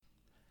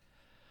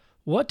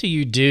What do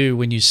you do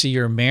when you see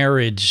your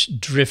marriage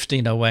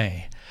drifting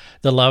away?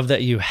 The love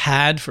that you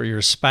had for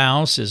your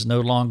spouse is no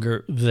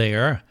longer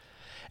there,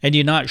 and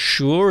you're not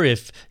sure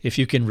if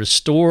you can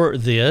restore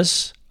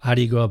this. How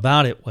do you go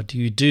about it? What do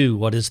you do?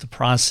 What is the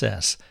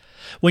process?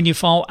 When you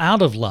fall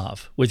out of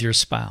love with your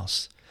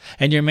spouse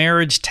and your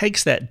marriage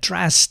takes that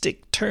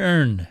drastic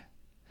turn,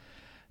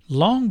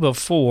 long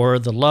before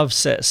the love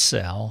set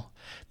sail,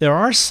 there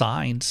are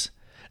signs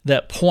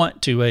that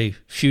point to a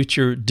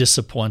future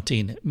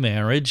disappointing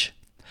marriage.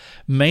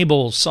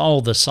 Mabel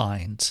saw the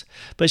signs,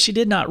 but she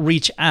did not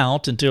reach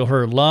out until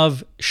her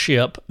love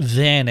ship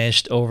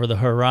vanished over the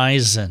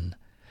horizon.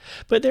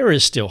 But there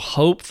is still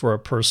hope for a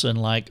person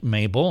like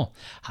Mabel.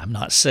 I'm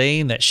not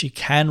saying that she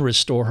can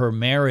restore her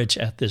marriage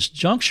at this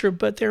juncture,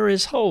 but there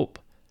is hope.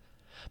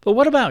 But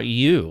what about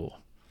you?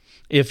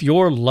 If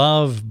your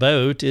love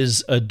boat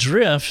is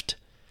adrift,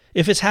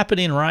 if it's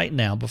happening right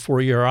now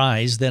before your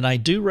eyes, then I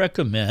do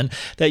recommend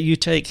that you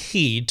take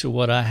heed to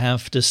what I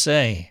have to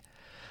say.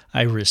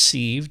 I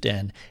received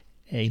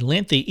a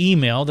lengthy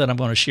email that I'm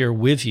going to share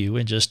with you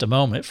in just a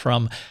moment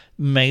from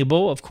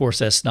Mabel. Of course,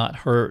 that's not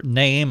her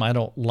name. I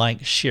don't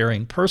like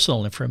sharing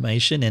personal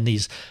information in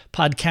these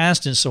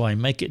podcasts, and so I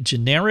make it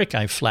generic.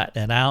 I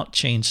flatten it out,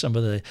 change some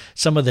of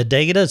the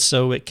data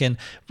so it can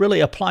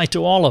really apply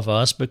to all of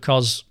us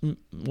because,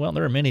 well,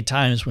 there are many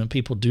times when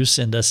people do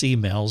send us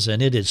emails,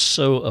 and it is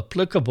so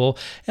applicable,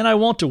 and I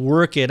want to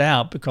work it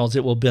out because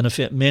it will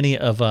benefit many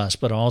of us,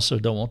 but I also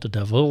don't want to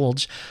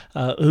divulge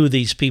who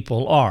these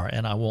people are,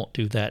 and I won't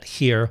do that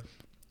here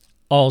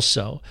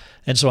also.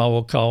 And so I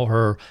will call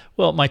her,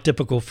 well, my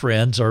typical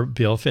friends are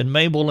Biff and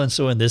Mabel, and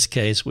so in this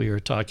case, we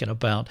are talking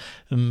about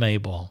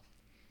Mabel.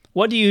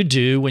 What do you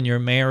do when your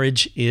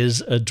marriage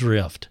is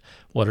adrift?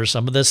 What are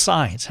some of the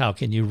signs? How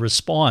can you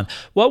respond?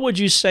 What would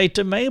you say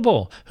to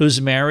Mabel,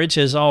 whose marriage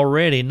has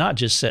already not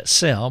just set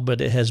sail, but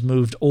it has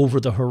moved over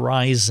the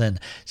horizon,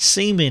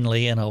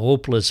 seemingly in a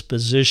hopeless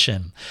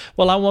position?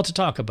 Well, I want to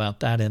talk about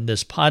that in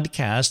this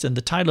podcast, and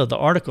the title of the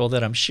article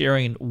that I'm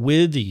sharing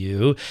with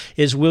you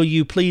is, Will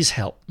You Please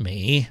Help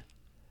Me?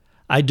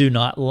 I Do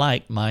Not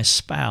Like My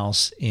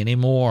Spouse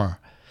Anymore.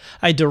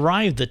 I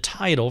derived the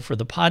title for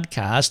the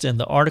podcast and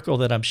the article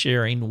that I'm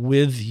sharing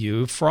with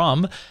you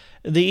from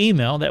the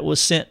email that was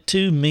sent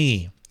to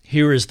me.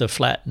 Here is the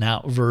flattened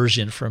out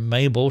version from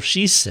Mabel.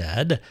 She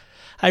said,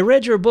 I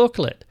read your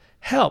booklet.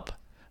 Help.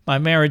 My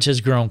marriage has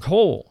grown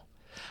cold.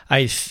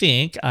 I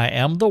think I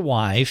am the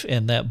wife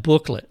in that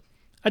booklet.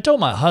 I told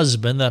my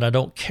husband that I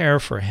don't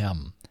care for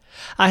him.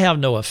 I have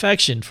no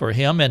affection for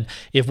him, and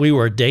if we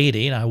were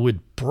dating, I would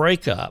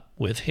break up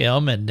with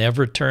him and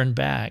never turn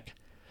back.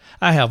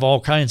 I have all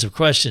kinds of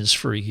questions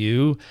for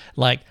you,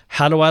 like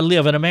how do I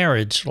live in a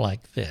marriage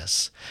like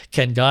this?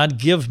 Can God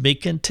give me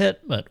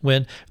contentment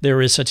when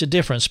there is such a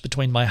difference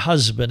between my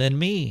husband and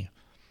me?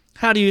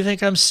 How do you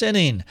think I'm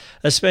sinning,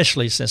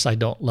 especially since I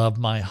don't love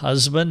my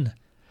husband?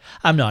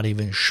 I'm not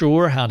even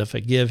sure how to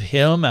forgive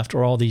him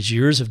after all these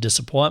years of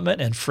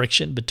disappointment and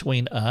friction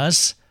between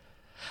us.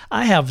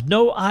 I have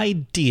no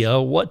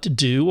idea what to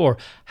do or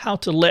how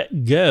to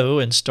let go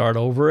and start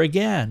over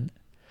again.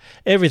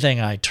 Everything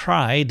I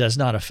try does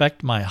not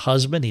affect my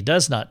husband. He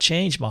does not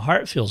change. My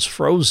heart feels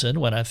frozen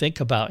when I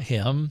think about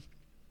him.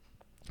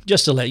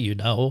 Just to let you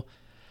know,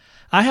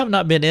 I have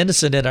not been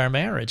innocent in our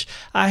marriage.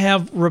 I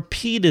have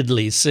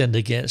repeatedly sinned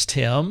against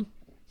him.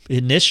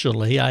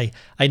 Initially, I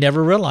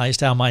never realized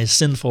how my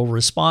sinful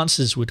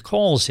responses would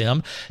cause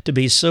him to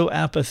be so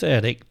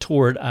apathetic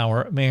toward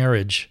our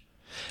marriage.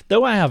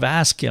 Though I have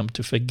asked him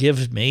to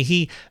forgive me,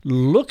 he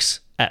looks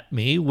at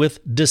me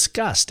with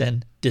disgust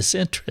and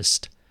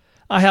disinterest.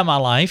 I have my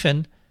life,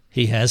 and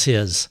he has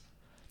his.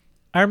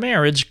 Our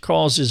marriage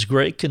causes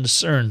great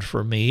concern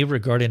for me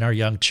regarding our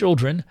young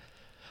children.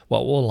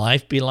 What will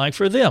life be like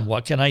for them?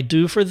 What can I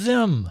do for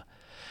them?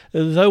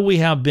 Though we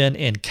have been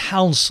in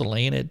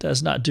counseling, it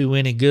does not do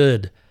any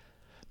good.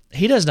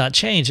 He does not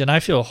change, and I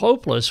feel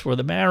hopeless for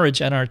the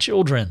marriage and our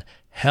children.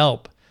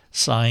 Help.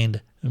 Signed,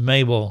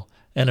 Mabel.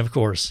 And of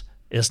course,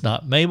 it's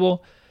not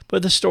Mabel,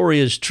 but the story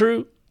is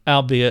true,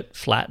 albeit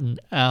flattened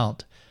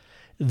out.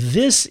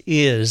 This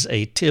is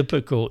a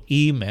typical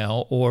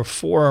email or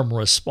forum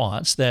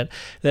response that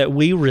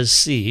we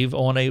receive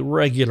on a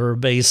regular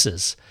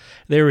basis.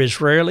 There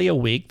is rarely a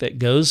week that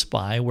goes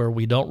by where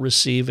we don't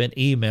receive an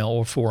email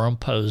or forum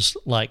post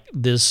like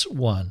this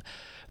one.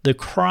 The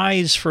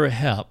cries for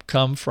help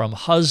come from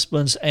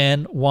husbands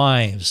and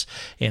wives.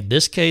 In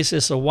this case,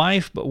 it's a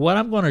wife, but what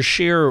I'm going to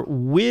share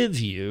with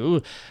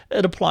you,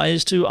 it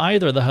applies to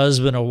either the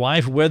husband or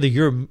wife, whether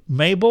you're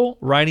Mabel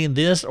writing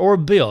this or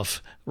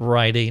Biff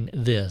writing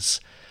this.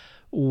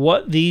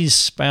 What these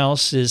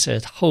spouses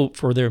had hoped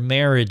for their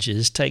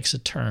marriages takes a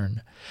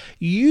turn,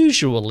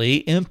 usually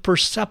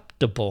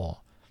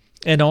imperceptible.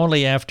 And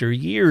only after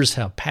years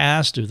have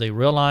passed do they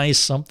realize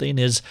something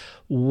is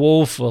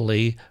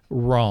woefully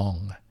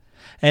wrong.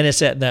 And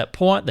it's at that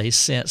point they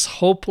sense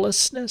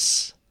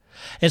hopelessness.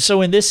 And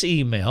so in this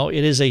email,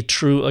 it is a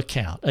true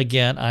account.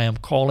 Again, I am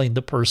calling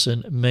the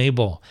person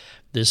Mabel.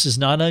 This is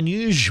not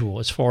unusual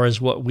as far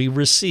as what we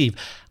receive.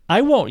 I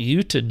want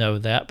you to know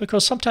that,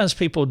 because sometimes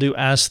people do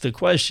ask the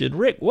question,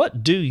 Rick,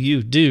 what do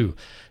you do?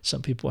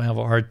 Some people have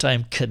a hard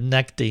time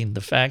connecting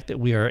the fact that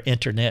we are an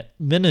internet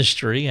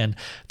ministry and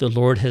the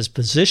Lord has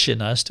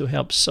positioned us to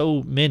help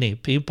so many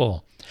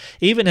people.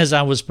 Even as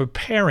I was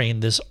preparing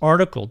this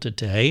article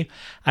today,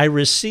 I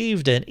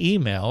received an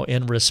email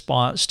in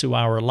response to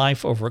our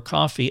Life Over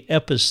Coffee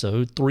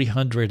episode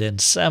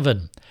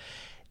 307.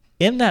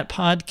 In that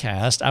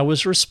podcast, I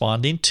was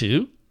responding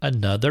to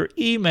another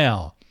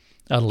email.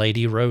 A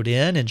lady wrote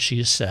in and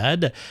she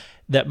said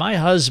that my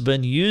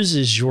husband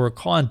uses your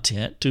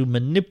content to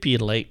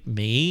manipulate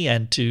me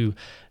and to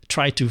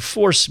try to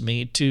force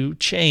me to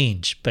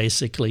change,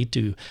 basically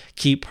to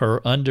keep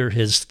her under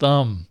his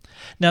thumb.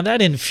 Now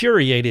that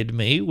infuriated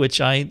me, which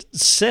I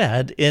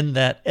said in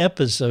that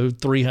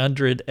episode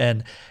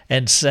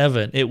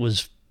 307. It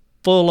was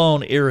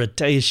full-on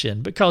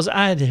irritation because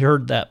I had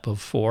heard that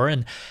before.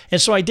 And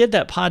so I did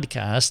that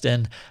podcast,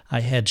 and I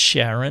had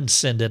Sharon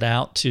send it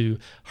out to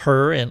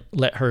her and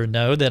let her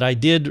know that I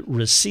did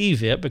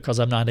receive it, because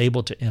I'm not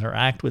able to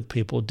interact with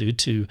people due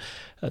to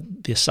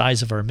the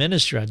size of our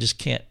ministry. I just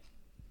can't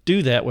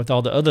do that with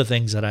all the other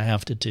things that I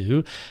have to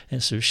do.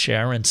 And so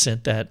Sharon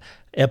sent that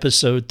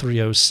episode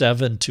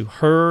 307 to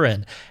her,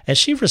 and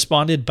she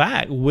responded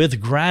back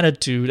with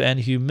gratitude and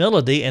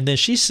humility, and then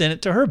she sent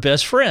it to her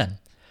best friend.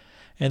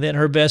 And then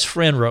her best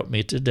friend wrote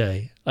me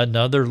today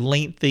another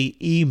lengthy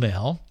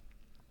email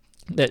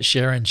that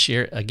Sharon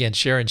shared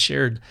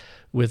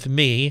with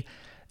me.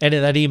 And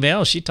in that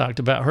email, she talked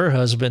about her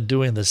husband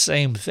doing the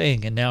same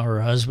thing, and now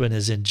her husband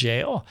is in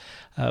jail.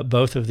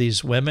 Both of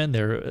these women,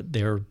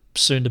 they're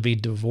soon to be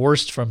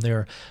divorced from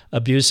their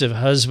abusive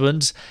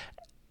husbands.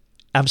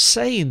 I'm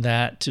saying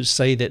that to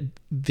say that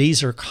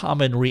these are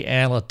common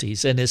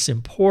realities, and it's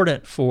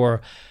important for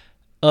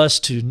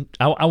us to,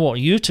 I want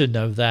you to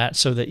know that,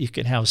 so that you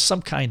can have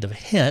some kind of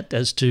hint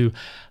as to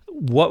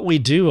what we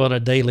do on a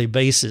daily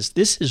basis.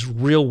 This is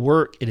real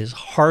work. It is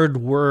hard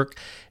work.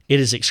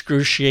 It is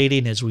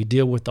excruciating as we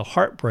deal with the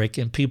heartbreak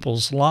in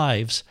people's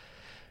lives.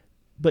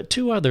 But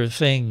two other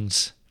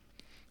things.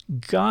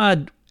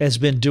 God has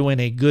been doing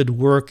a good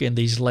work in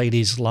these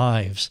ladies'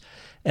 lives,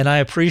 and I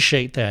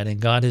appreciate that. And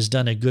God has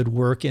done a good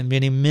work in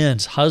many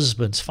men's,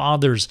 husbands,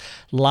 fathers'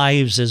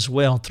 lives as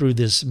well through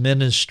this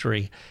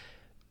ministry.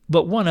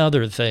 But one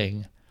other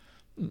thing,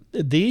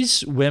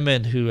 these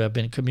women who have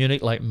been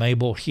communicating, like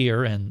Mabel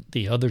here and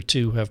the other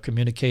two who have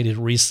communicated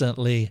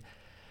recently,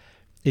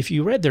 if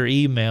you read their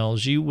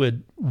emails, you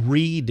would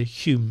read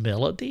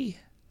humility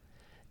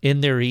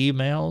in their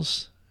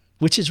emails,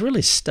 which is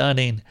really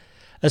stunning,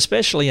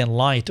 especially in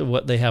light of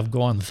what they have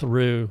gone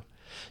through.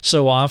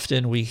 So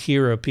often we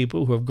hear of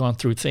people who have gone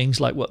through things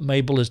like what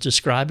Mabel is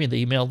describing, the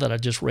email that I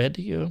just read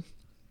to you,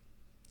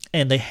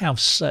 and they have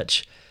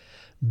such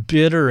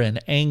bitter and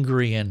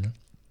angry and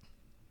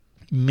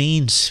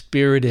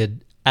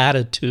mean-spirited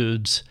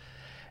attitudes.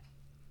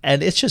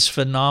 And it's just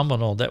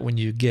phenomenal that when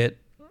you get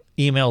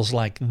emails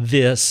like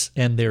this,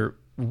 and they're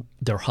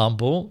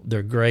humble,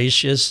 they're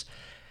gracious,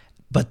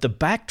 but the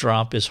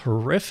backdrop is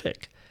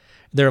horrific.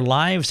 Their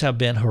lives have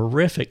been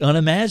horrific,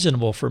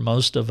 unimaginable for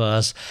most of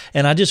us.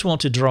 And I just want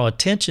to draw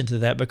attention to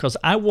that, because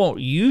I want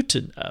you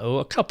to know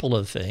a couple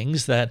of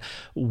things. That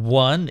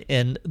one,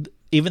 and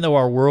even though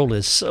our world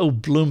is so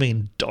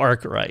blooming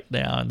dark right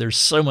now, and there's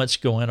so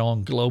much going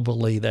on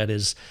globally that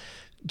is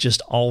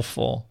just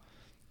awful,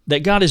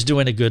 that God is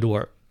doing a good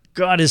work.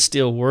 God is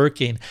still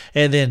working.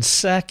 And then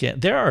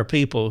second, there are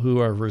people who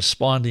are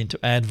responding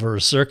to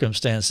adverse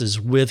circumstances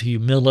with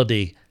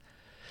humility.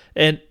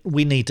 And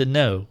we need to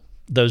know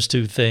those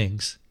two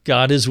things.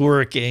 God is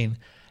working,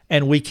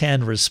 and we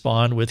can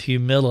respond with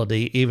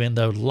humility, even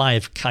though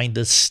life kind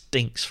of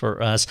stinks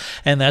for us.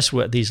 And that's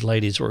what these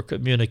ladies were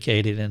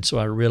communicating, and so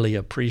I really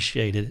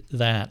appreciated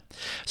that.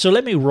 So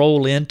let me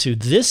roll into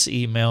this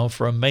email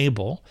from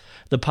Mabel,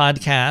 the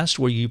podcast,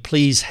 Will You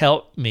Please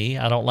Help Me?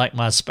 I Don't Like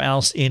My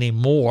Spouse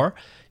Anymore.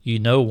 You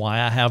know why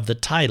I have the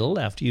title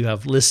after you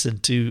have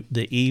listened to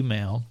the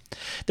email.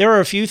 There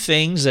are a few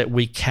things that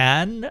we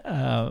can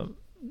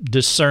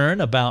discern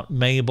about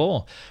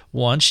Mabel.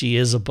 One, she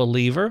is a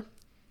believer.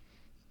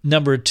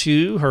 Number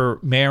two, her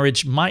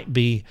marriage might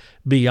be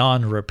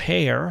beyond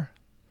repair.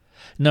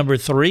 Number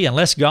three,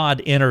 unless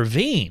God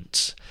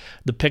intervenes,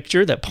 the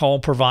picture that Paul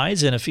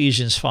provides in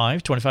Ephesians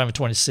 5:25 and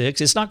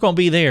 26, it's not going to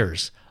be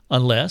theirs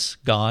unless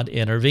God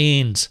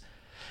intervenes.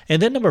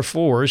 And then number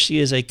four, she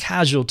is a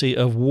casualty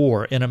of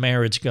war in a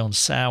marriage gone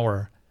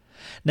sour.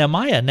 Now,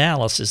 my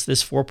analysis,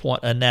 this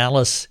 4-point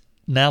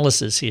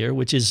analysis here,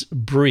 which is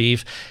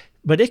brief,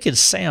 but it can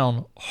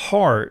sound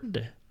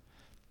hard.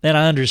 And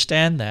I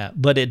understand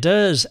that, but it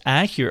does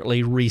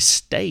accurately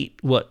restate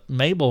what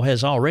Mabel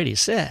has already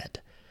said.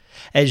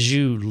 As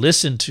you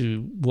listen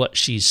to what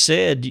she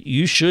said,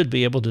 you should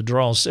be able to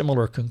draw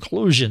similar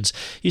conclusions.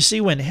 You see,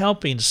 when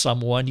helping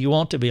someone, you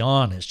want to be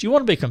honest. You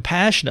want to be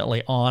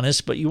compassionately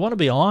honest, but you want to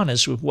be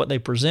honest with what they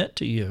present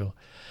to you.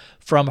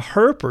 from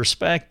her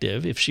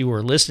perspective, if she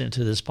were listening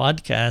to this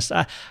podcast,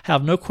 I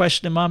have no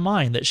question in my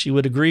mind that she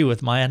would agree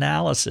with my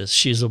analysis.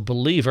 She's a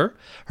believer.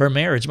 Her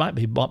marriage might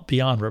be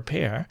beyond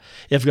repair.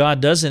 If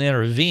God doesn't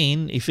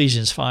intervene,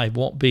 Ephesians 5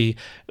 won't be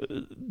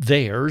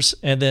theirs.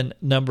 And then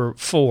number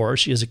 4,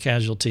 she is a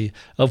casualty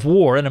of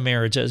war in a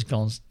marriage that has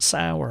gone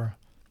sour.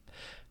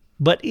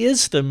 But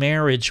is the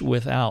marriage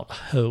without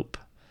hope?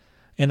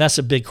 And that's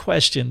a big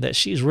question that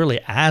she's really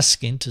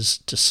asking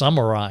to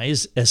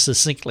summarize as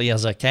succinctly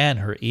as I can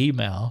her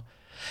email.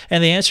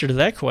 And the answer to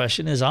that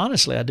question is,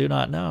 honestly, I do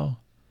not know.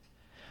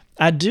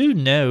 I do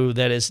know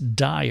that it's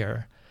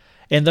dire.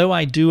 And though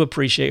I do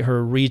appreciate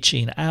her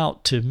reaching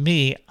out to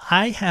me,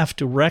 I have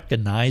to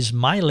recognize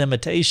my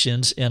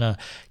limitations in a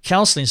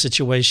counseling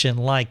situation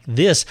like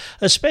this,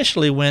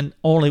 especially when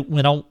only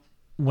one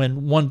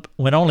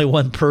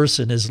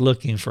person is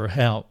looking for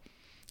help.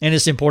 And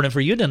it's important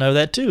for you to know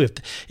that too.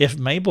 If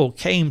Mabel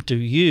came to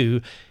you,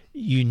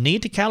 you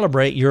need to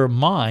calibrate your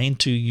mind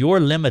to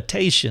your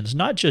limitations,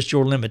 not just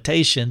your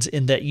limitations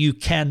in that you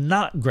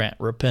cannot grant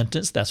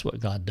repentance, that's what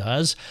God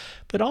does,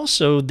 but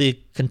also the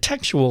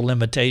contextual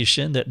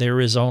limitation that there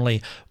is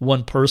only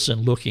one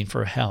person looking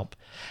for help.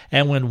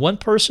 And when one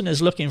person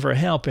is looking for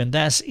help and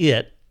that's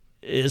it,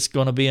 it's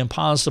going to be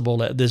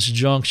impossible at this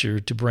juncture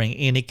to bring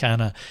any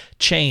kind of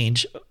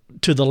change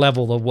to the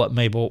level of what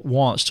Mabel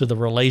wants to the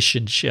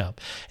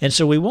relationship. And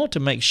so we want to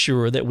make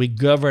sure that we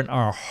govern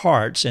our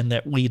hearts and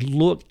that we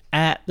look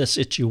at the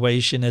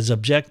situation as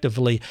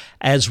objectively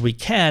as we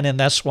can. And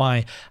that's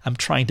why I'm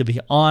trying to be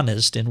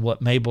honest in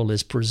what Mabel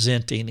is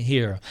presenting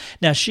here.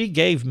 Now, she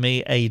gave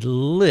me a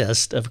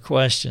list of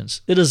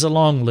questions. It is a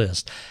long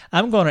list.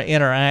 I'm going to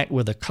interact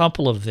with a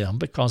couple of them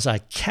because I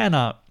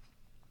cannot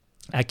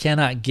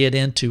get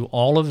into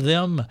all of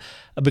them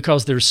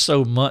because there's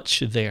so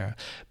much there.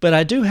 But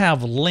I do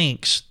have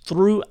links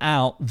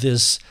throughout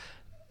this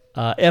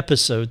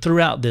episode,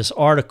 throughout this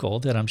article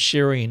that I'm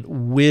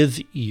sharing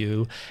with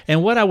you.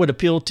 And what I would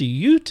appeal to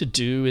you to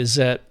do is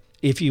that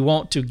if you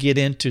want to get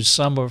into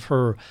some of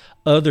her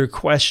other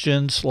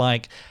questions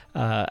like,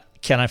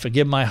 can I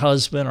forgive my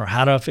husband, or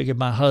how do I forgive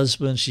my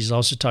husband? She's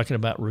also talking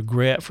about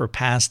regret for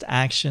past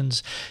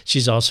actions.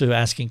 She's also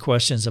asking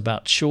questions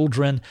about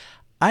children.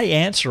 I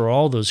answer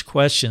all those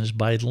questions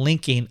by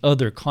linking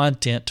other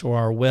content to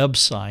our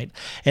website.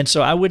 And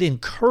so I would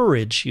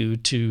encourage you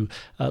to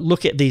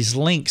look at these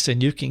links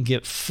and you can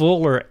get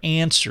fuller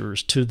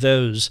answers to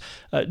those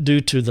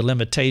due to the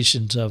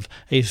limitations of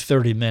a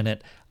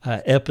 30-minute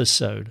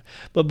episode.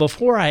 But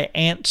before I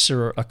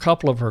answer a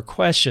couple of her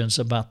questions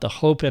about the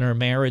hope in her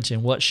marriage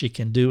and what she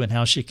can do and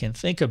how she can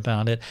think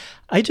about it,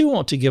 I do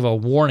want to give a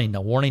warning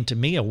to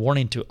me, a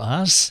warning to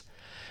us,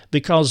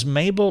 because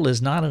Mabel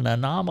is not an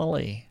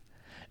anomaly.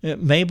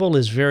 Mabel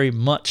is very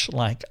much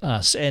like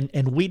us,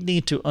 and we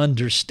need to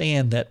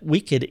understand that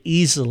we could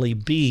easily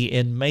be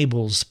in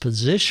Mabel's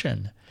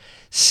position.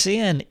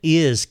 Sin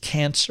is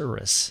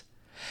cancerous,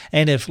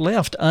 and if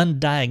left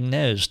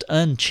undiagnosed,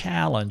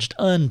 unchallenged,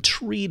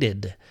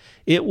 untreated,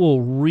 it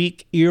will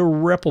wreak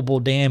irreparable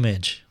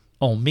damage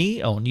on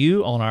me, on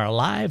you, on our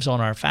lives,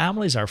 on our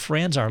families, our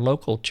friends, our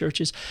local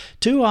churches.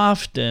 Too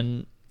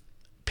often,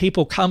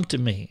 people come to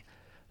me,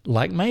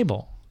 like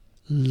Mabel,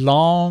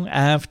 long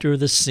after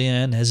the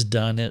sin has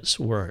done its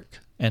work.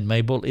 And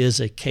Mabel is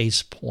a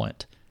case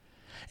point.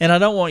 And I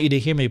don't want you to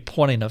hear me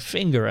pointing a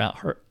finger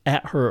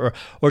at her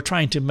or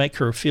trying to make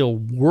her feel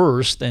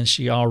worse than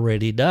she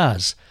already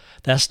does.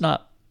 That's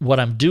not what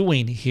I'm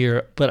doing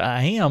here, but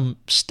I am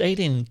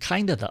stating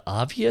kind of the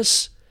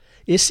obvious.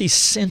 It's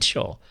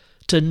essential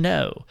to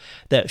know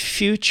that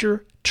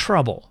future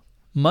trouble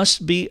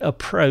must be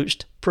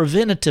approached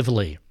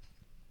preventatively,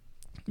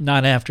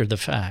 not after the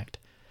fact.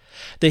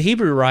 The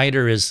Hebrew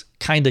writer is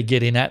kind of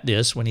getting at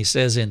this when he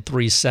says in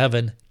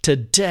 3:7,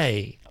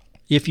 today,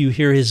 if you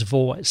hear his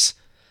voice,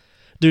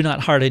 do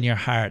not harden your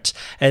hearts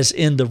as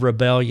in the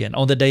rebellion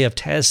on the day of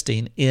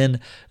testing in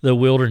the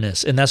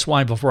wilderness. And that's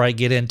why before I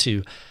get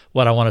into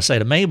what I want to say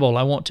to Mabel,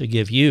 I want to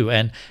give you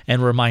and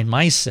remind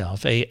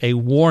myself a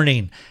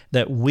warning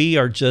that we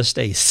are just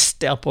a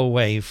step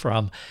away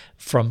from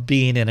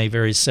being in a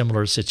very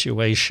similar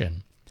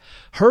situation.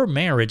 Her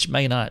marriage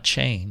may not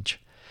change,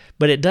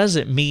 but it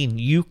doesn't mean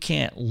you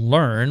can't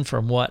learn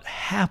from what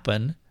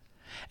happened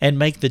and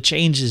make the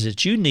changes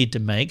that you need to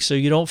make so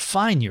you don't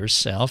find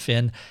yourself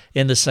in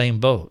the same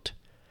boat.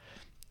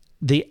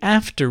 The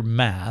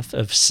aftermath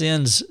of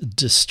sin's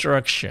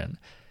destruction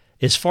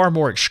is far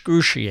more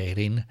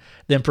excruciating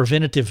than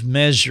preventative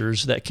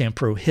measures that can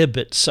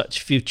prohibit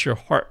such future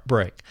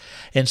heartbreak.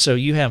 And so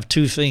you have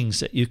two things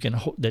that you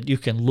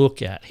can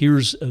look at.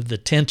 Here's the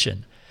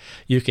tension.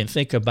 You can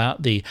think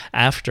about the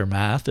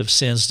aftermath of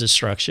sin's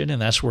destruction,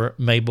 and that's where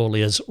Mabel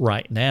is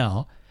right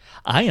now.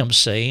 I am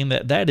saying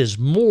that is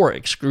more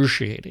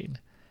excruciating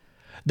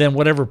than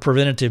whatever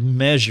preventative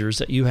measures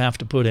that you have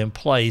to put in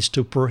place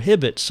to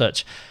prohibit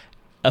such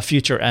a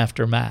future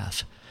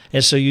aftermath.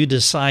 And so you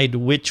decide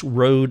which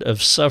road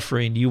of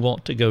suffering you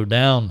want to go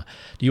down.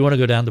 Do you want to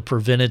go down the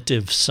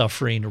preventative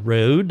suffering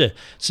road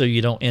so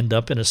you don't end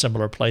up in a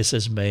similar place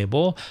as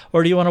Mabel?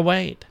 Or do you want to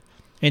wait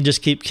and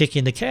just keep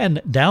kicking the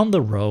can down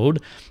the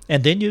road,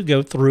 and then you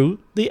go through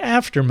the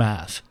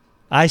aftermath?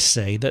 I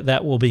say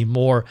that will be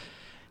more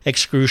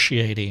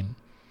excruciating.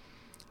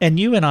 And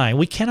you and I,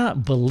 we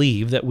cannot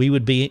believe that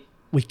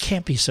we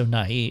can't be so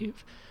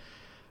naive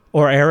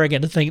or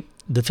arrogant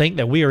to think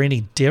that we are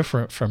any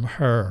different from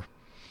her.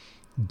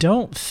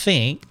 Don't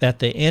think that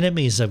the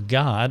enemies of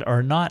God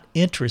are not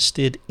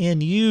interested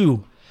in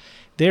you.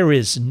 There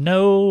is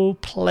no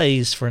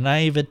place for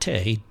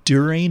naivete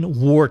during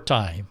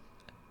wartime.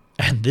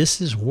 And this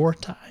is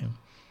wartime.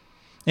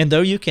 And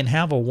though you can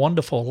have a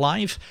wonderful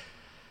life,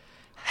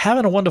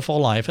 having a wonderful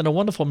life and a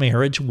wonderful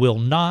marriage will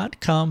not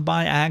come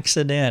by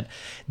accident.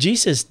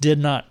 Jesus did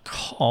not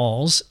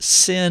cause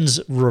sin's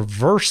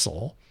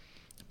reversal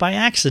by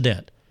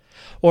accident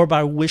or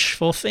by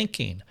wishful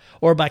thinking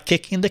or by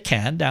kicking the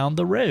can down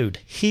the road.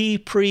 He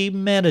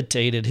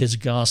premeditated his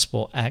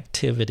gospel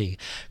activity.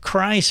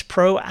 Christ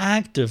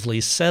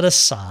proactively set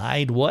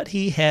aside what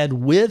he had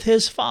with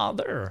his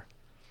Father.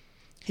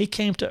 He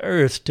came to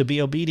earth to be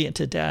obedient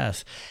to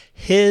death.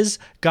 His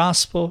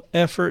gospel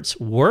efforts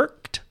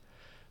worked,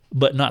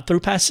 but not through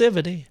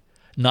passivity,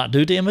 not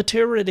due to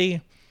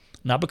immaturity,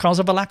 not because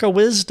of a lack of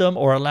wisdom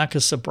or a lack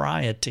of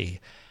sobriety.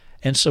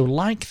 And so,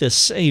 like the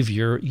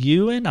Savior,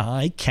 you and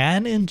I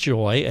can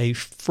enjoy a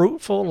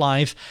fruitful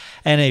life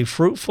and a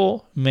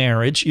fruitful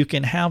marriage. You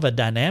can have a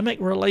dynamic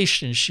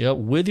relationship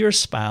with your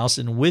spouse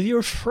and with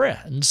your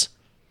friends,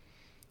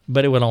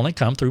 but it will only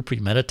come through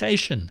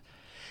premeditation,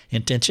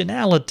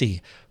 intentionality,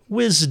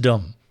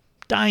 wisdom,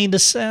 dying to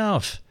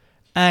self,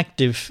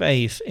 active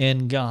faith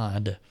in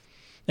God.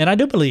 And I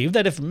do believe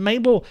that if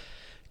Mabel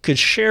could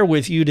share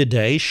with you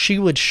today, she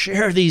would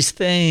share these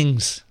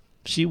things.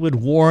 She would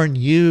warn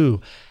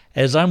you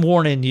as I'm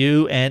warning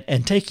you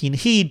and taking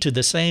heed to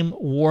the same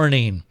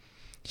warning.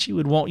 She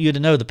would want you to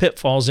know the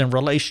pitfalls in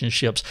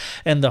relationships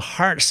and the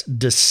heart's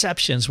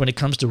deceptions when it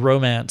comes to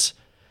romance.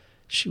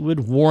 She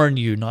would warn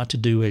you not to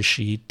do as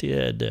she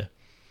did.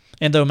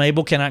 And though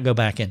Mabel cannot go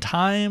back in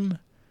time,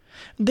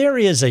 there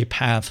is a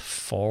path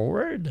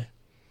forward.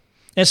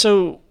 And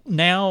so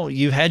now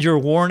you've had your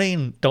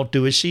warning, don't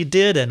do as she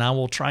did, and I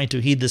will try to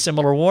heed the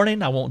similar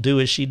warning. I won't do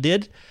as she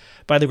did.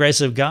 By the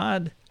grace of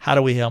God, how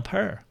do we help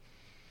her?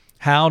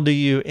 How do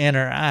you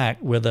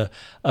interact with a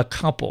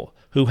couple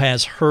who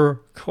has her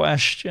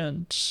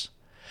questions?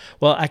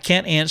 Well, I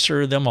can't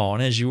answer them all.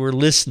 And as you were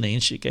listening,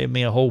 she gave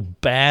me a whole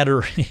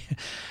battery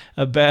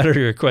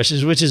of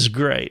questions, which is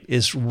great.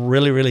 It's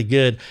really, really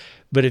good.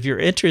 But if you're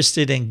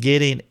interested in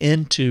getting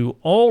into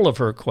all of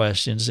her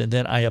questions, and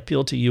then I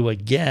appeal to you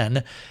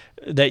again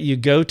that you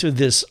go to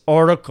this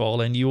article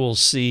and you will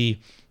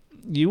see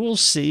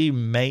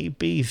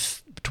maybe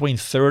between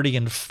 30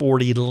 and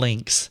 40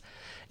 links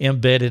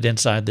embedded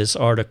inside this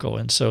article.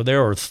 And so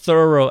there are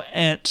thorough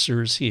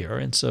answers here.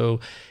 And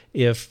so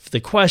if the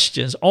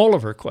questions, all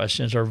of her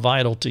questions are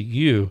vital to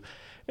you,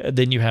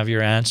 then you have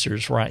your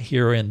answers right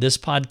here in this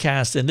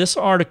podcast, in this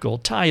article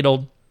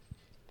titled,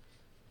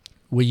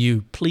 "Will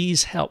You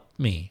Please Help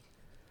Me?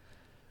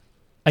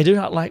 I Do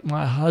Not Like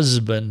My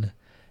Husband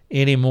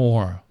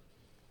Anymore."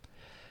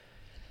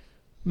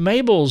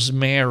 Mabel's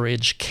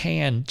marriage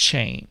can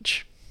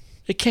change.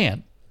 It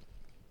can.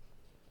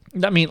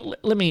 I mean,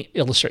 let me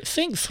illustrate.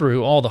 Think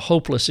through all the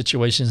hopeless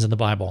situations in the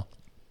Bible.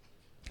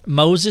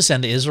 Moses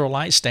and the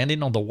Israelites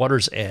standing on the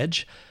water's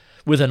edge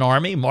with an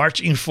army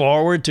marching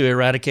forward to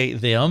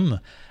eradicate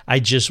them. I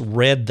just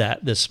read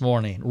that this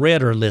morning.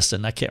 Read or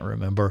listened, I can't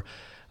remember.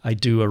 I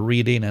do a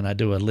reading and I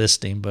do a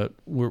listing, but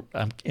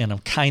I'm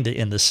kind of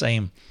in the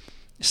same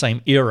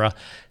era.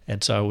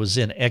 And so I was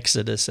in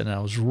Exodus and I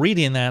was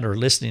reading that or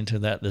listening to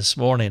that this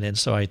morning. And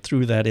so I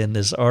threw that in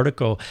this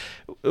article.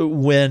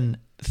 When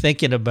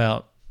thinking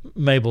about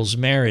Mabel's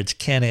marriage,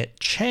 can it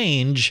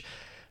change?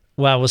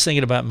 Well, I was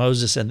thinking about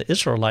Moses and the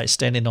Israelites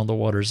standing on the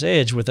water's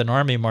edge with an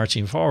army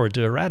marching forward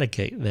to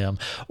eradicate them.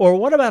 Or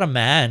what about a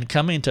man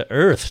coming to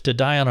earth to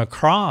die on a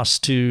cross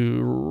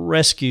to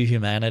rescue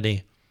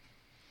humanity?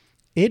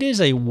 It is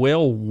a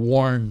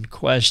well-worn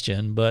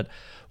question, but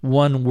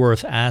one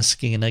worth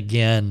asking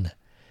again.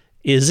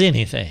 Is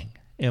anything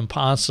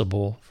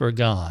impossible for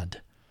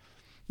God?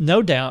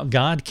 No doubt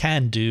God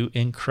can do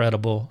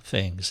incredible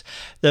things.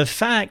 The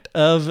fact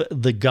of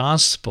the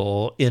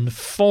gospel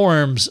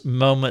informs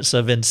moments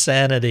of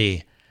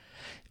insanity,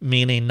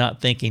 meaning not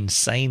thinking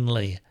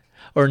sanely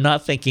or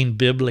not thinking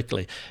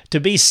biblically. To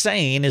be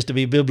sane is to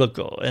be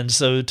biblical. And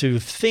so to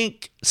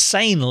think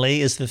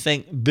sanely is to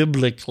think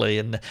biblically.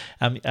 And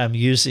I'm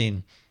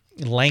using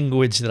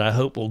language that I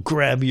hope will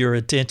grab your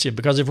attention,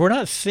 because if we're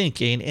not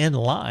thinking in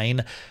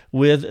line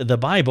with the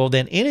Bible,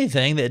 then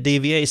anything that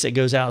deviates, that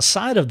goes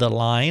outside of the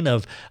line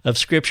of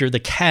Scripture, the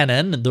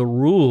canon, the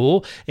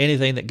rule,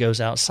 anything that goes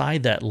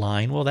outside that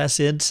line, well, that's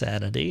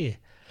insanity.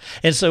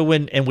 And so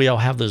and we all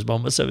have those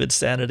moments of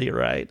insanity,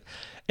 right?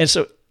 And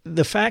so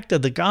the fact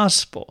of the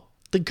gospel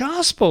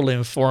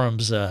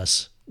informs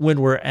us when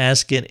we're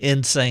asking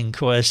insane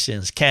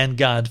questions. Can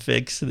God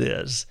fix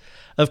this?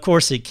 Of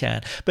course he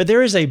can. But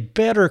there is a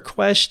better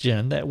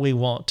question that we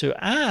want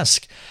to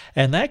ask.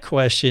 And that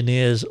question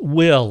is,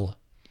 will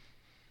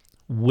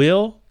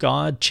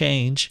God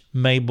change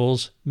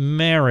Mabel's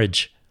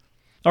marriage?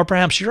 Or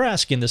perhaps you're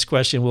asking this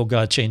question, will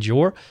God change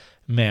your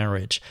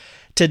marriage?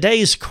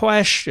 Today's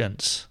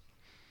questions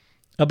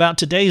about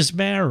today's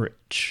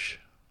marriage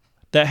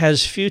that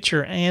has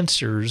future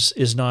answers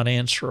is not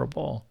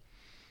answerable,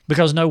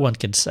 because no one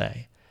can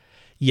say,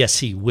 yes,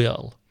 he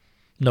will.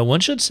 No one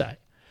should say,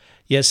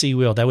 yes, he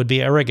will. That would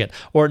be arrogant.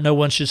 Or no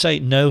one should say,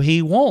 no,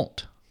 he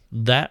won't.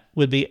 That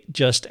would be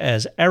just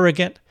as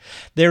arrogant.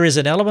 There is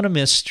an element of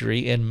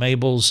mystery in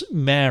Mabel's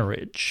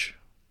marriage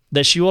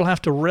that she will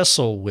have to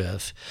wrestle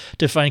with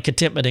to find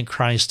contentment in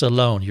Christ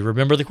alone. You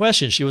remember the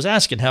question she was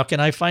asking, how can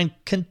I find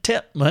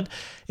contentment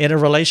in a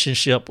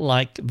relationship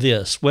like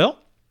this? Well,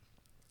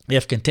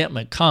 if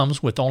contentment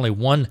comes with only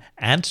one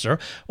answer,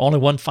 only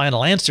one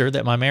final answer,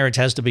 that my marriage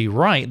has to be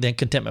right, then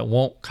contentment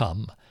won't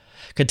come.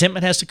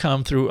 Contentment has to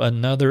come through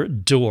another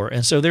door.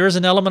 And so there is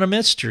an element of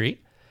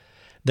mystery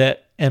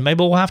and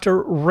Mabel will have to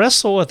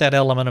wrestle with that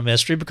element of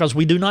mystery, because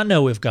we do not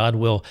know if God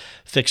will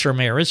fix her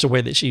marriage the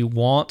way that she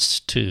wants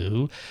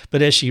to.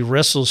 But as she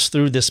wrestles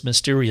through this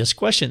mysterious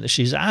question that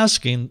she's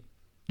asking,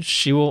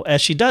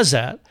 as she does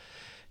that,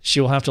 she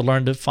will have to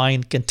learn to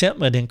find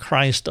contentment in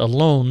Christ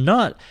alone,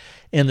 not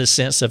in the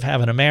sense of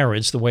having a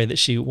marriage the way that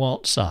she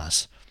wants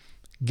us.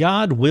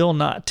 God will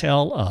not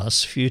tell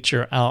us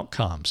future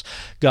outcomes.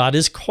 God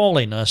is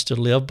calling us to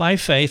live by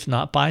faith,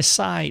 not by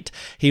sight.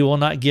 He will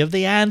not give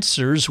the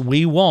answers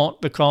we want,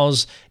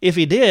 because if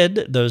he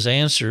did, those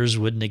answers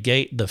would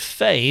negate the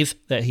faith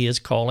that he is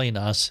calling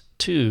us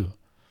to.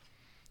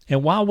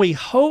 And while we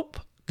hope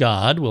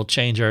God will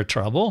change our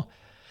trouble,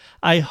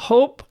 I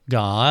hope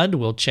God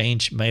will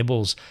change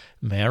Mabel's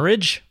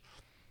marriage,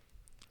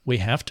 we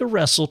have to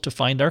wrestle to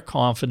find our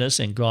confidence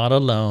in God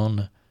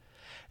alone,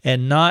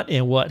 and not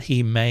in what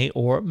he may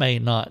or may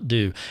not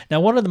do. Now,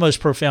 one of the most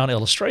profound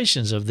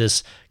illustrations of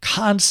this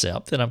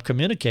concept that I'm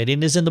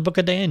communicating is in the book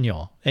of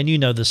Daniel, and you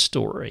know the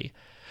story.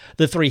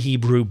 The 3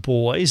 Hebrew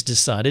boys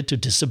decided to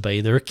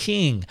disobey their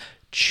king,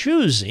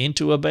 choosing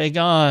to obey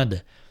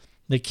God.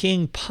 The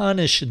king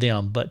punished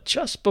them, but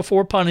just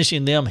before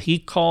punishing them, he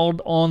called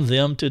on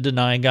them to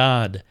deny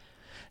God.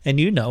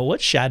 And you know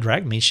what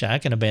Shadrach,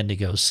 Meshach, and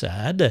Abednego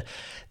said.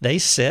 They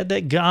said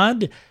that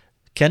God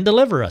can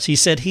deliver us. He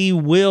said he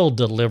will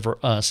deliver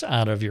us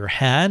out of your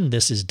hand.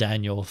 This is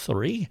Daniel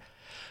 3.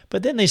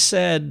 But then they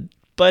said,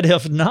 but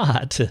if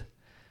not,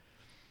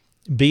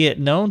 be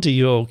it known to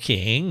you, O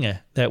king,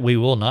 that we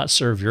will not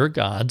serve your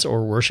gods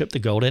or worship the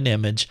golden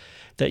image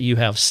that you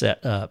have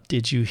set up.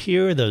 Did you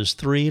hear those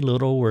 3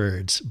 little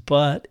words?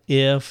 But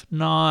if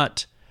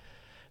not.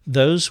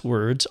 Those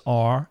words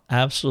are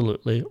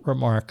absolutely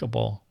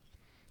remarkable.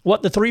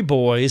 What the 3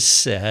 boys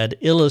said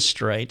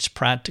illustrates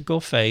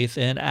practical faith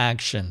in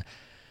action.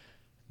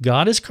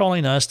 God is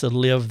calling us to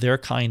live their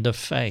kind of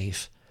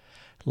faith.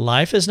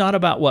 Life is not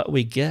about what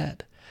we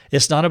get.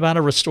 It's not about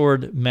a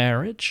restored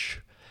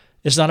marriage.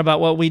 It's not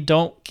about what we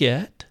don't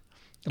get.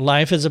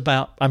 Life is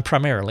about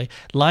the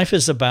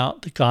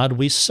God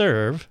we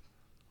serve,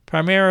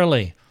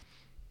 primarily.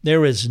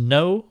 There is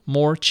no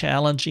more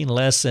challenging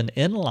lesson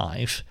in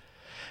life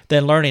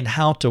than learning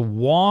how to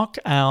walk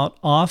out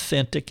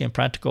authentic and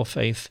practical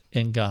faith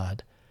in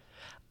God.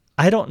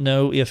 I don't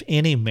know if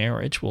any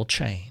marriage will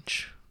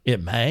change.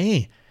 It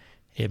may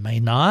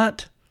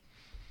not.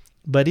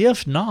 But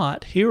if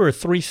not, here are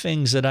 3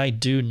 things that I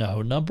do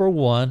know. Number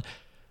 1,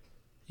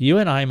 you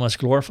and I must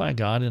glorify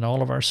God in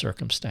all of our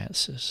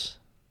circumstances.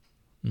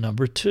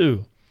 Number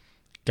 2,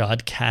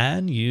 God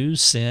can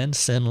use sin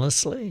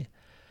sinlessly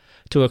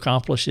to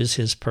accomplish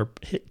his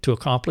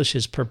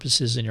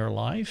purposes in your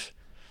life.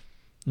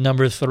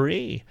 Number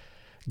 3,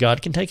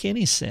 God can take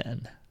any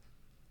sin,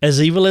 as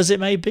evil as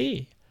it may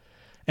be,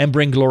 and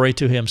bring glory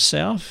to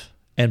himself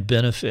and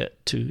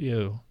benefit to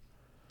you.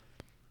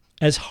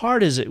 As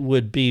hard as it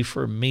would be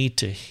for me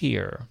to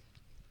hear,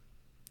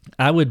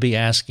 I would be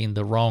asking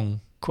the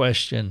wrong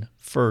question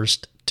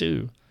first,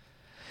 too.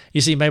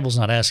 You see, Mabel's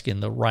not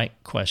asking the right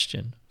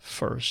question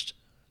first.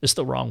 It's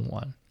the wrong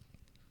one.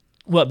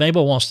 What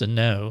Mabel wants to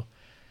know,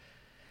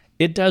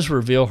 it does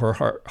reveal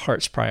her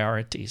heart's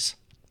priorities.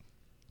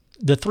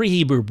 The 3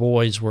 Hebrew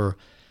boys were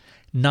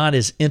not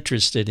as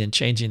interested in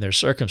changing their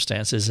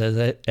circumstances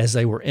as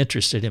they were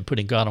interested in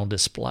putting God on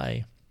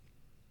display.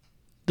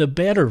 The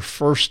better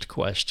first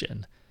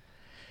question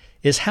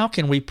is, how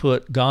can we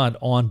put God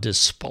on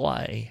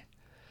display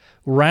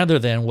rather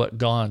than what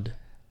God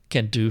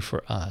can do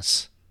for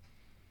us?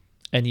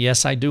 And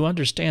yes, I do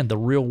understand the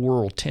real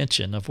world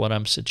tension of what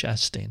I'm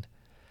suggesting.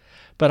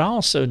 But I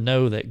also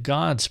know that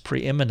God's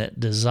preeminent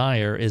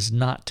desire is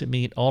not to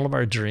meet all of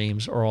our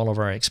dreams or all of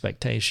our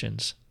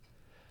expectations.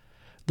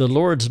 The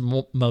Lord's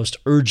most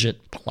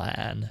urgent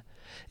plan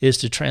is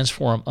to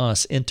transform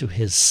us into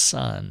his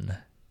Son.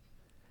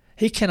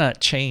 He cannot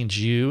change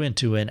you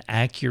into an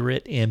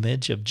accurate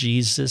image of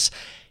Jesus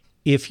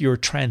if your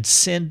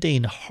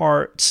transcending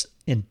heart's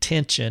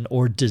intention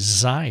or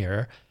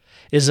desire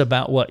is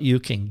about what you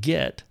can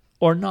get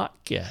or not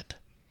get.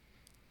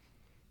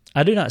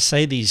 I do not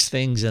say these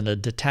things in a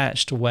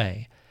detached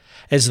way,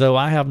 as though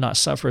I have not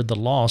suffered the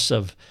loss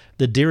of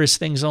the dearest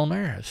things on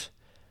earth.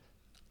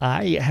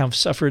 I have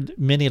suffered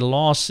many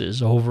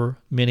losses over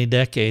many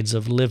decades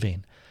of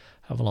living.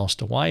 I've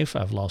lost a wife,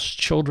 I've lost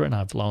children,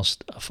 I've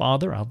lost a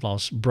father, I've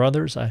lost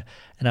brothers, and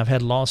I've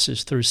had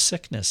losses through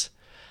sickness.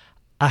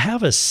 I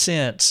have a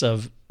sense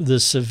of the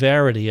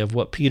severity of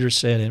what Peter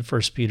said in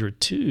 1 Peter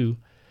 2.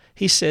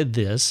 He said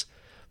this,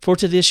 "For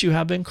to this you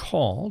have been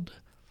called,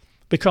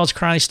 because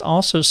Christ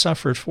also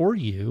suffered for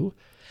you,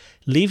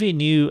 leaving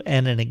you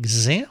an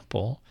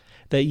example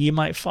that ye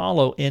might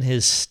follow in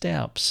his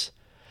steps."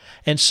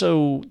 And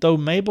so, though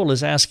Mabel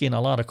is asking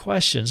a lot of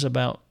questions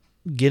about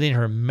getting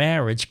her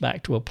marriage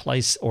back to a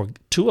place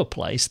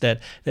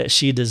that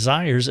she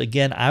desires,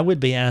 again, I would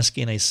be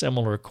asking a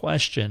similar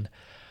question,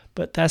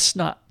 but that's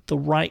not the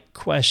right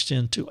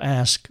question to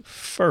ask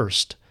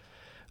first.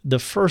 The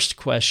first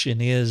question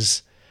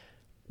is,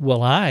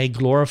 will I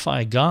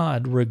glorify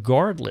God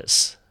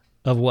regardless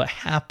of what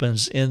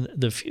happens in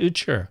the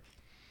future?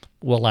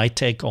 Will I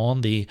take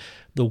on the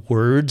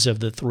words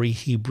of the 3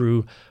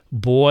 Hebrew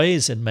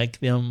boys and make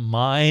them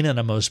mine in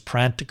a most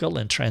practical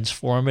and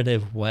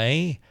transformative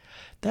way?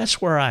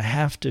 That's where I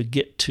have to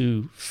get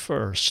to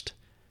first.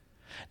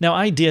 Now,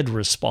 I did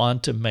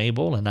respond to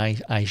Mabel, and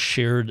I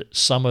shared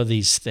some of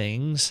these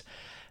things.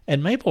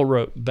 And Mabel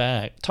wrote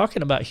back,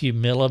 talking about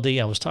humility.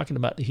 I was talking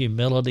about the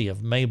humility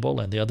of Mabel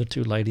and the other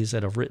 2 ladies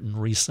that have written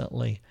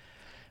recently.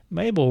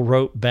 Mabel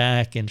wrote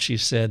back, and she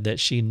said that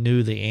she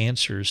knew the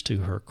answers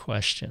to her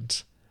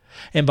questions.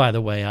 And by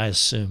the way, I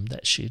assumed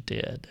that she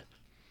did.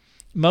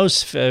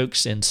 Most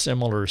folks in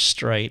similar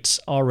straits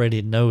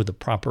already know the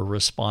proper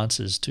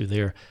responses to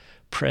their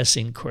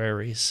pressing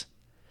queries.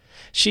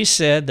 She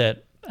said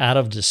that out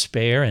of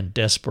despair and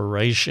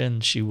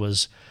desperation, she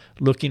was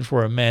looking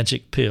for a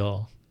magic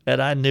pill,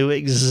 and I knew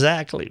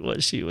exactly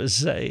what she was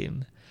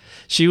saying.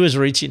 She was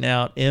reaching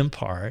out in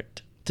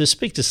part to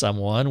speak to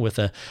someone with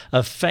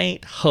a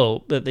faint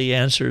hope that the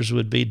answers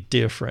would be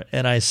different,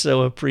 and I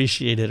so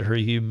appreciated her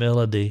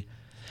humility.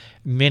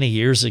 Many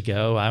years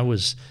ago, I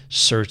was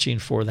searching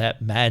for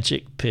that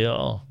magic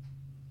pill,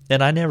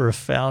 and I never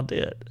found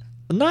it.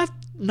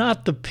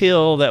 Not the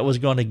pill that was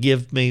going to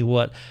give me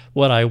what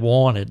I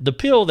wanted. The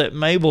pill that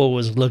Mabel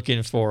was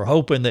looking for,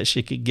 hoping that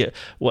she could get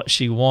what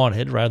she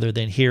wanted rather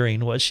than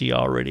hearing what she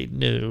already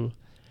knew.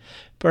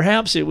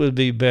 Perhaps it would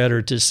be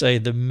better to say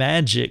the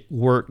magic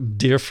worked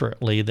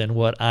differently than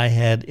what I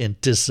had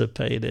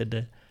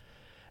anticipated.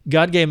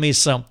 God gave me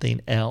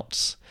something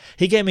else.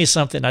 He gave me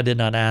something I did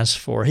not ask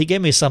for. He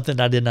gave me something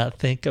I did not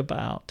think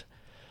about.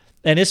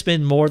 And it's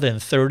been more than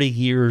 30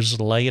 years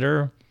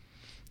later,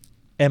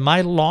 and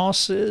my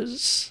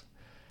losses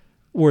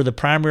were the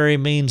primary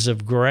means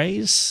of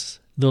grace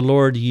the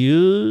Lord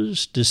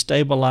used to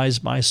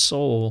stabilize my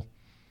soul.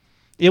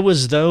 It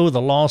was through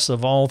the loss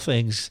of all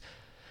things,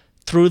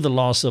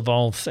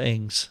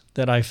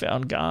 that I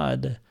found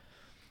God.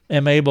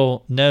 And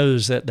Mabel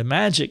knows that the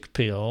magic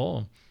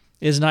pill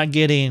is not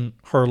getting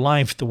her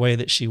life the way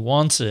that she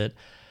wants it.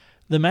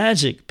 The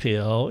magic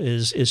pill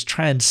is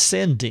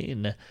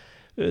transcending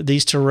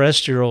these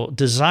terrestrial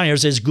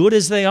desires, as good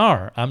as they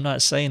are. I'm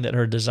not saying that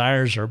her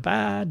desires are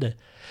bad,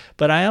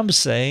 but I am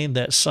saying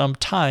that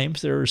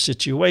sometimes there are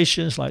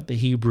situations like the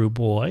Hebrew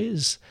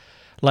boys,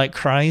 like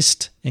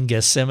Christ in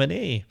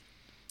Gethsemane,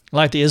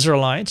 like the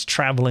Israelites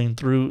traveling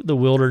through the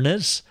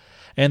wilderness,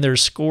 and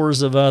there's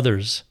scores of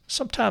others.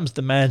 Sometimes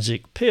the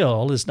magic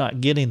pill is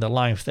not getting the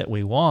life that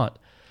we want,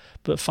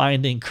 but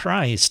finding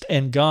Christ,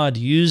 and God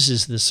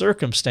uses the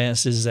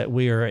circumstances that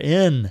we are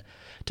in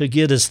to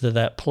get us to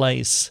that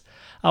place.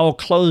 I will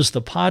close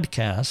the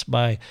podcast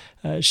by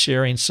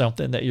sharing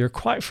something that you're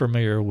quite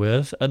familiar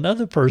with.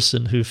 Another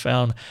person who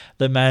found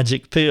the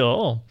magic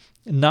pill,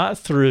 not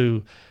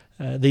through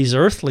these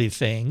earthly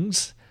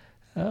things,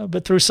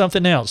 but through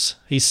something else.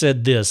 He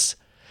said this,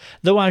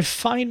 "Though I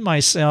find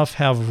myself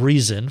have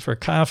reason for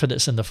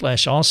confidence in the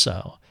flesh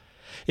also,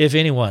 if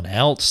anyone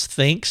else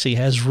thinks he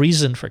has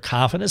reason for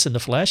confidence in the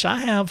flesh, I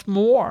have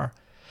more.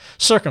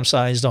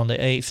 Circumcised on the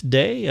 8th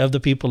day, of the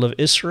people of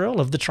Israel,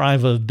 of the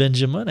tribe of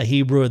Benjamin, a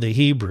Hebrew of the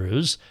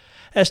Hebrews,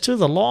 as to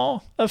the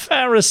law, a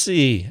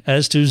Pharisee,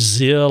 as to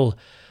zeal,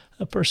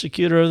 a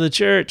persecutor of the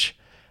church,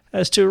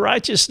 as to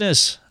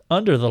righteousness,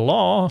 under the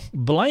law,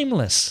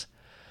 blameless.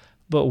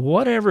 But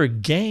whatever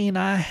gain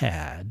I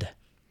had,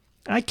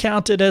 I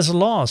counted as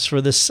loss for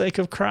the sake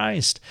of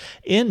Christ.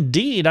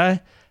 Indeed,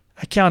 I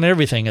count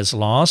everything as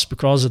loss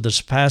because of the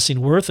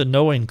surpassing worth of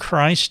knowing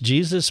Christ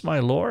Jesus my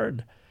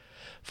Lord.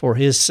 For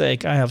his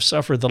sake I have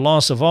suffered the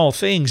loss of all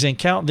things, and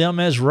count them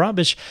as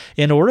rubbish,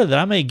 in order that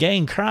I may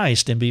gain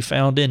Christ and be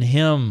found in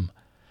him,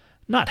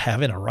 not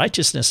having a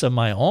righteousness of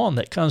my own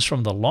that comes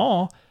from the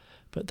law,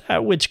 but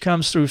that which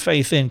comes through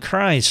faith in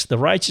Christ, the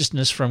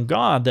righteousness from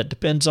God that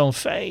depends on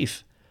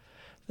faith,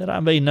 that I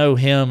may know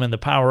him and the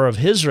power of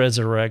his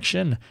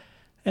resurrection,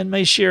 and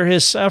may share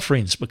his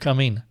sufferings,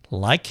 becoming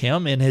like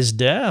him in his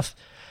death,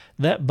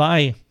 that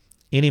by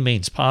any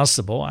means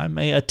possible I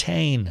may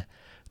attain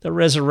the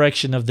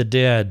resurrection of the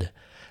dead.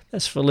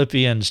 That's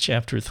Philippians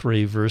chapter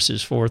 3,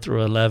 verses 4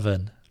 through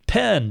 11,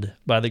 penned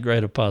by the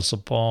great Apostle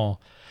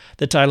Paul.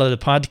 The title of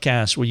the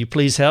podcast, Will You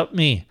Please Help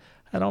Me?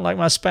 I don't like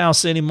my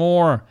spouse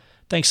anymore.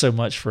 Thanks so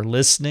much for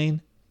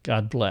listening.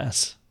 God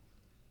bless.